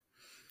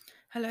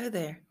Hello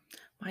there.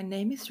 My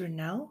name is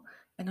Renelle,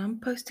 and I'm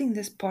posting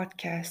this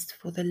podcast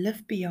for the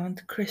Live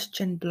Beyond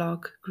Christian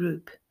blog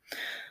group.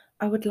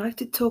 I would like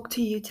to talk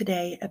to you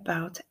today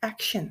about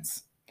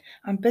actions.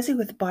 I'm busy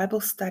with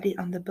Bible study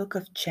on the book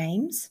of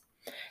James,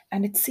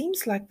 and it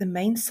seems like the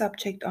main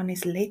subject on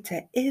his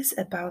letter is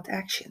about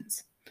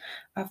actions.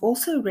 I've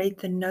also read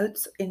the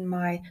notes in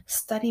my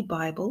study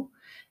Bible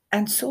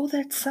and saw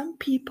that some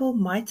people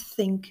might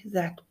think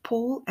that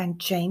Paul and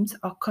James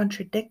are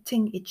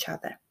contradicting each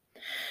other.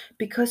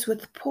 Because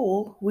with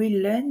Paul, we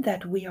learn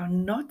that we are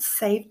not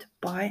saved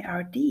by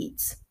our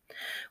deeds.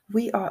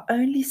 We are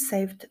only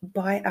saved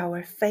by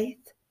our faith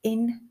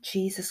in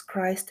Jesus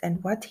Christ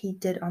and what he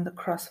did on the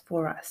cross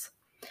for us.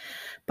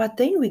 But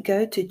then we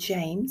go to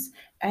James,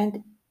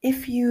 and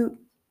if you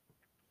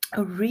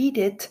read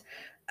it,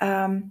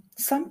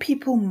 some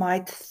people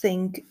might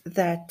think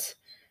that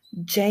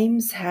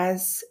James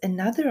has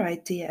another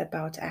idea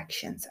about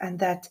actions, and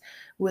that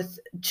with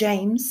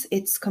James,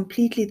 it's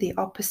completely the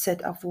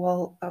opposite of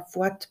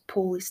what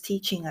Paul is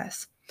teaching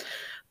us.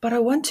 But I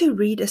want to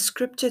read a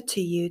scripture to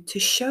you to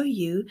show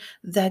you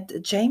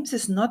that James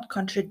is not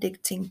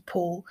contradicting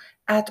Paul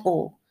at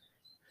all.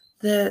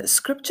 The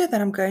scripture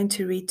that I'm going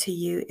to read to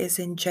you is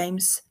in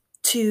James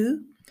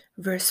 2,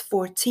 verse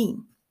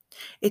 14.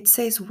 It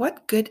says,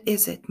 "What good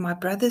is it, my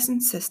brothers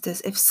and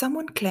sisters, if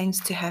someone claims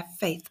to have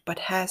faith but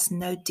has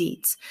no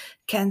deeds?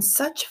 Can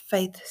such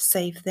faith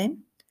save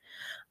them?"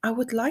 I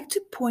would like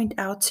to point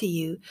out to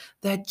you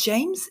that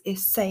James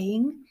is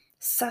saying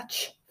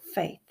such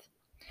faith.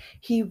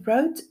 He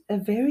wrote a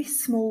very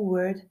small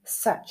word,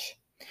 such.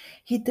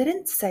 He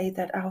didn't say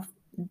that our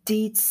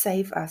deeds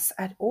save us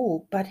at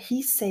all, but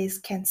he says,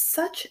 can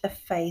such a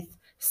faith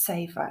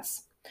save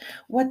us?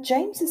 What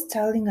James is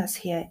telling us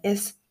here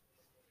is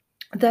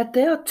that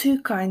there are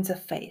two kinds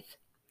of faith.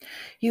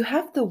 You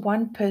have the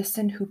one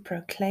person who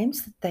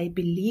proclaims that they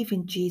believe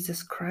in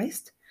Jesus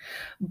Christ,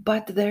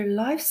 but their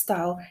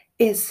lifestyle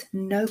is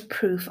no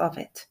proof of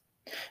it.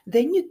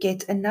 Then you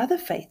get another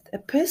faith. A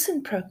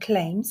person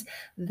proclaims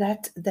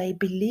that they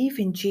believe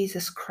in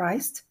Jesus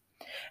Christ,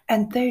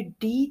 and their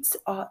deeds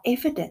are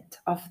evident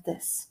of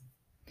this.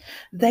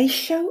 They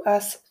show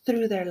us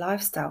through their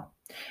lifestyle.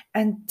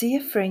 And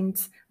dear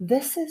friends,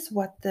 this is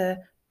what the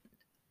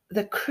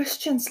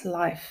Christian's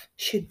life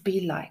should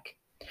be like.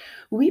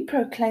 We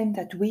proclaim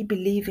that we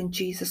believe in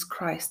Jesus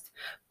Christ,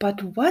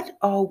 but what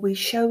are we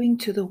showing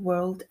to the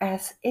world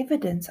as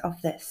evidence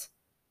of this?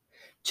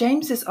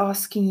 James is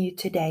asking you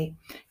today,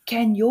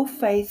 can your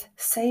faith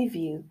save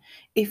you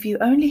if you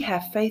only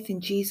have faith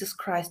in Jesus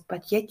Christ,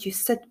 but yet you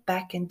sit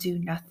back and do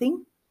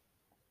nothing?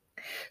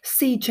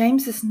 See,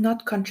 James is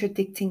not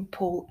contradicting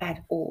Paul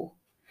at all.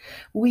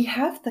 We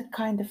have the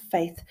kind of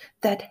faith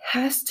that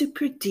has to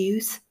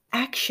produce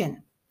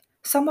action.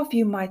 Some of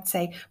you might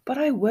say, but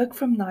I work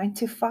from 9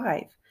 to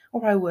 5,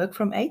 or I work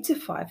from 8 to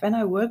 5, and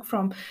I work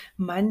from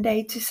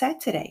Monday to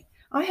Saturday.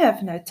 I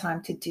have no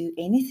time to do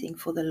anything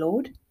for the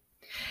Lord.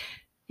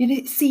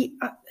 See,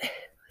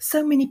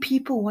 so many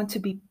people want to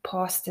be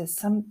pastors.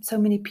 So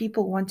many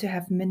people want to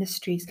have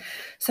ministries.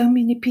 So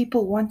many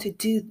people want to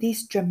do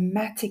these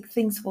dramatic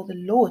things for the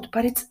Lord.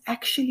 But it's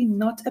actually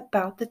not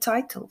about the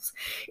titles.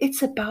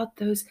 It's about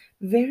those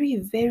very,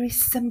 very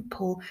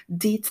simple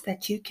deeds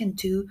that you can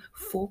do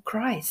for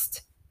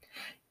Christ.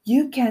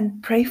 You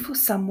can pray for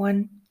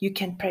someone. You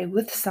can pray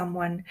with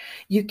someone.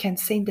 You can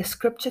send a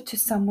scripture to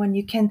someone.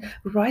 You can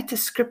write a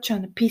scripture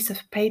on a piece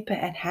of paper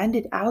and hand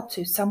it out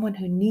to someone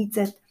who needs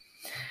it.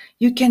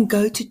 You can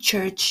go to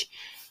church.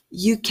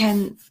 You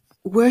can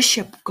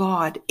worship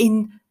God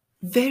in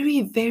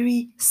very,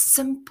 very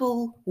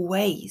simple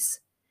ways.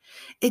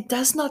 It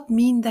does not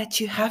mean that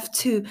you have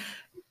to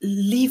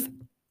leave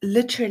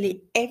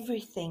literally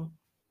everything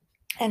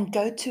and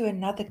go to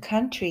another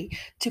country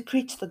to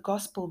preach the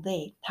gospel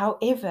there.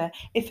 However,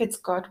 if it's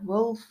God's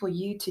will for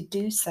you to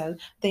do so,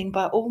 then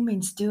by all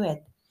means do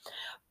it.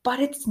 But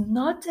it's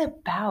not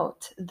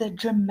about the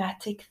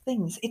dramatic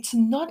things. It's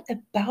not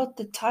about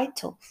the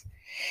titles.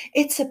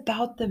 It's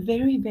about the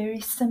very,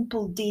 very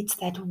simple deeds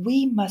that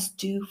we must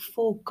do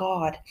for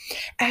God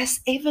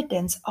as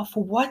evidence of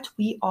what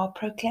we are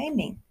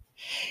proclaiming.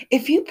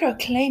 If you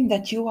proclaim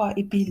that you are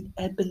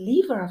a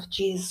believer of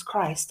Jesus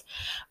Christ,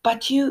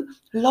 but you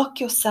lock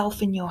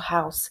yourself in your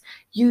house,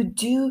 you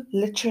do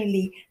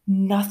literally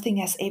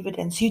nothing as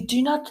evidence. You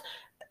do not,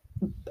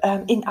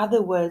 in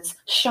other words,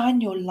 shine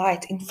your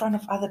light in front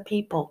of other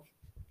people.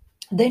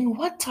 Then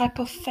what type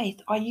of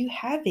faith are you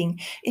having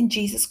in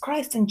Jesus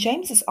Christ? And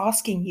James is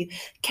asking you,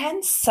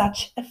 can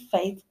such a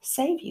faith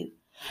save you?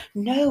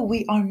 No,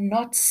 we are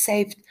not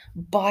saved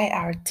by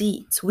our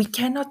deeds. We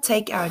cannot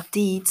take our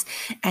deeds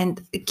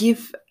and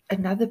give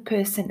another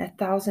person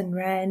 1,000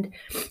 rand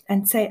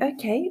and say,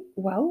 okay,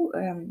 well,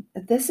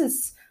 this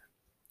is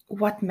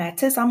what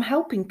matters. I'm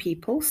helping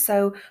people,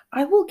 so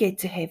I will get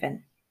to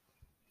heaven.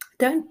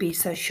 Don't be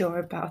so sure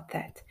about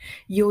that.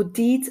 Your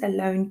deeds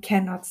alone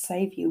cannot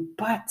save you,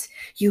 but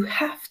you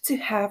have to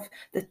have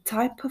the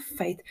type of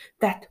faith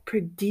that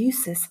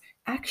produces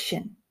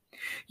action.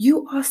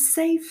 You are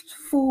saved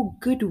for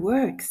good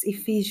works,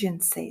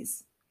 Ephesians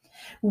says.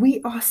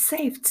 We are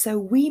saved so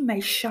we may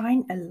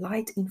shine a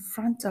light in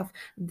front of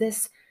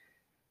this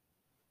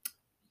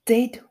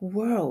dead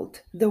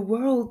world, the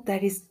world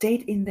that is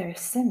dead in their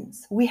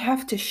sins. We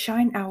have to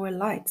shine our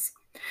lights.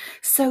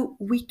 So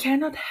we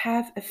cannot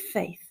have a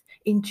faith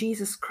in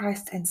Jesus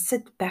Christ and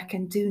sit back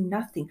and do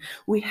nothing.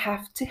 We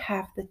have to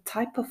have the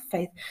type of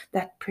faith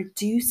that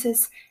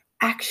produces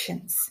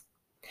actions.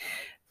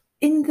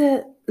 In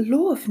the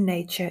law of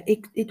nature,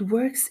 it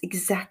works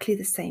exactly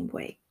the same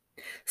way.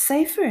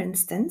 Say, for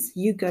instance,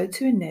 you go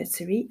to a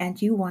nursery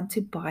and you want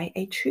to buy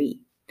a tree.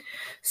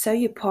 So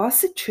you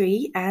pass a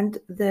tree and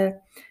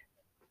the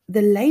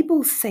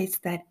label says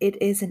that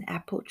it is an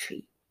apple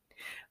tree.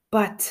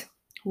 But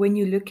when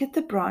you look at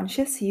the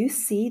branches, you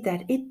see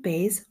that it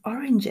bears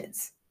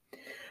oranges.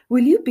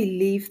 Will you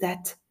believe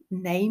that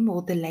name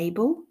or the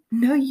label?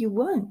 No, you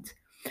won't.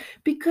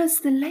 Because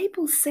the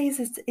label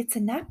says it's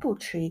an apple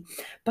tree,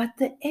 but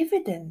the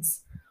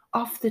evidence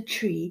of the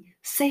tree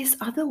says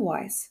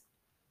otherwise.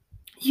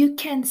 You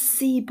can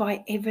see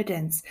by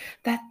evidence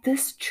that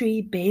this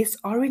tree bears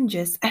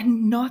oranges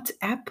and not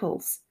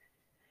apples.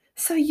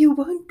 So you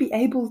won't be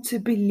able to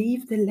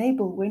believe the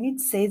label when it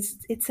says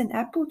it's an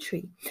apple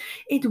tree.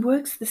 It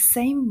works the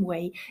same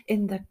way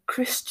in the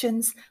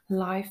Christian's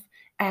life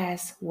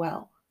as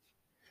well.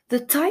 The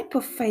type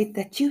of faith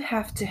that you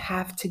have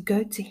to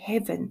go to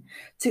heaven,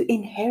 to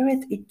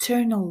inherit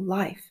eternal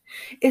life,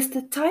 is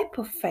the type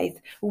of faith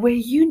where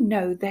you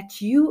know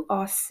that you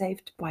are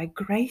saved by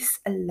grace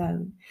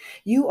alone.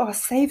 You are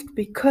saved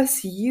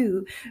because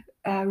you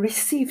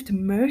received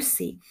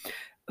mercy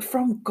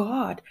from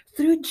God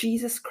through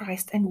Jesus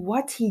Christ and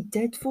what He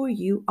did for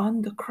you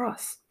on the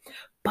cross.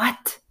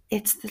 But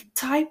it's the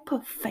type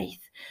of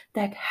faith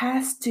that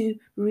has to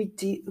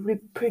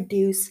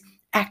reproduce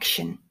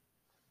action.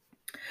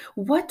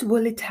 What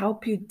will it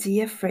help you,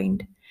 dear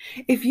friend,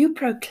 if you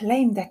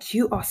proclaim that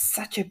you are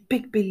such a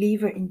big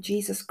believer in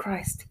Jesus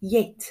Christ,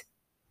 yet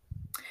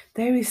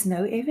there is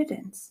no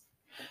evidence?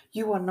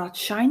 You are not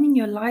shining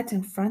your light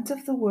in front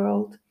of the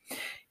world.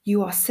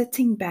 You are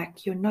sitting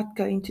back. You're not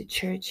going to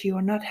church. You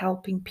are not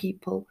helping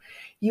people.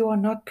 You are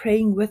not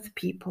praying with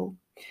people.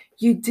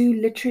 You do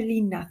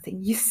literally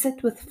nothing. You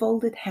sit with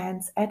folded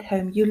hands at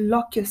home. You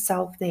lock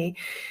yourself there.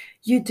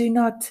 You do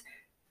not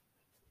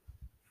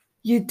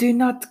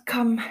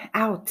come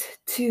out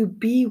to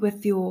be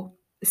with your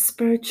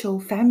spiritual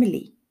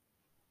family.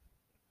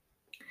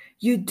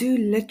 You do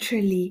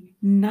literally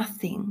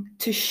nothing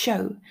to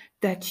show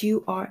that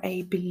you are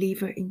a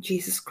believer in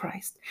Jesus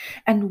Christ.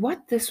 And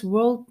what this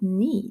world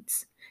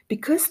needs,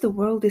 because the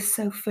world is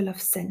so full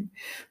of sin,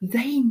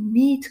 they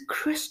need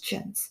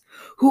Christians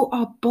who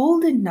are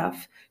bold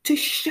enough to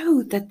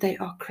show that they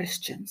are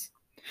Christians.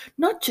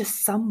 Not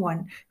just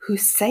someone who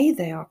say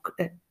they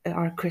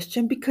are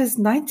Christian, because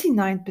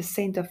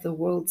 99% of the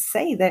world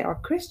say they are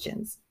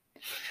Christians.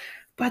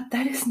 But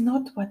that is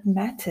not what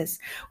matters.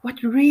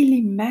 What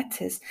really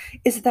matters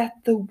is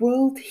that the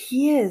world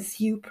hears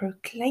you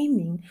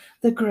proclaiming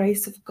the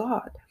grace of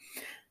God.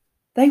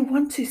 They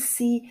want to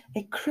see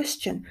a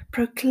Christian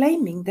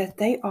proclaiming that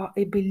they are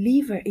a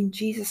believer in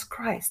Jesus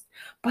Christ.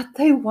 But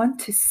they want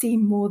to see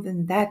more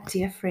than that,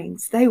 dear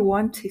friends. They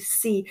want to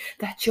see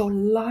that your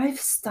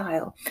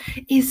lifestyle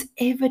is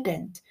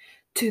evident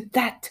to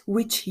that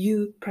which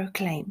you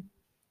proclaim.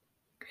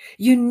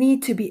 You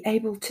need to be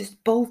able to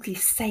boldly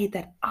say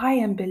that I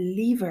am a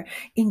believer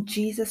in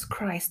Jesus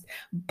Christ,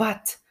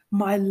 but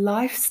my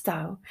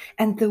lifestyle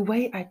and the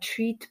way I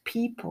treat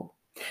people,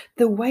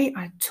 the way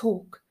I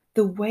talk,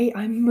 the way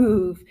I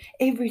move,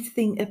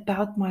 everything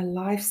about my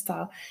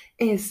lifestyle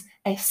is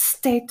a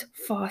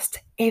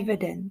steadfast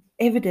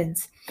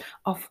evidence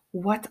of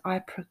what I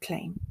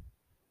proclaim.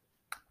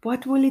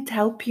 What will it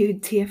help you,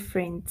 dear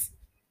friends,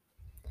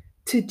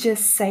 to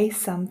just say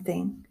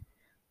something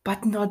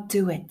but not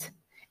do it?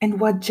 And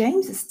what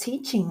James is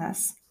teaching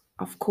us,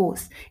 of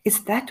course,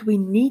 is that we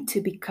need to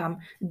become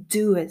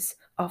doers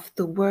of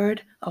the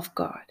Word of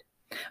God.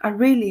 I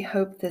really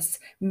hope this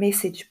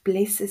message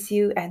blesses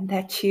you and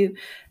that you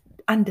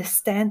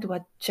understand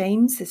what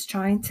James is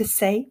trying to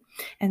say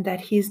and that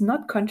he is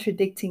not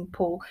contradicting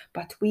Paul,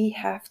 but we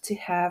have to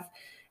have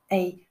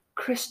a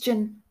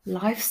Christian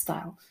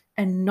lifestyle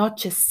and not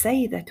just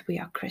say that we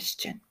are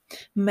Christian.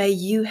 May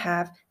you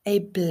have a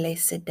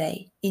blessed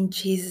day. In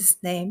Jesus'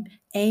 name,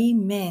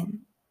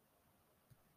 amen.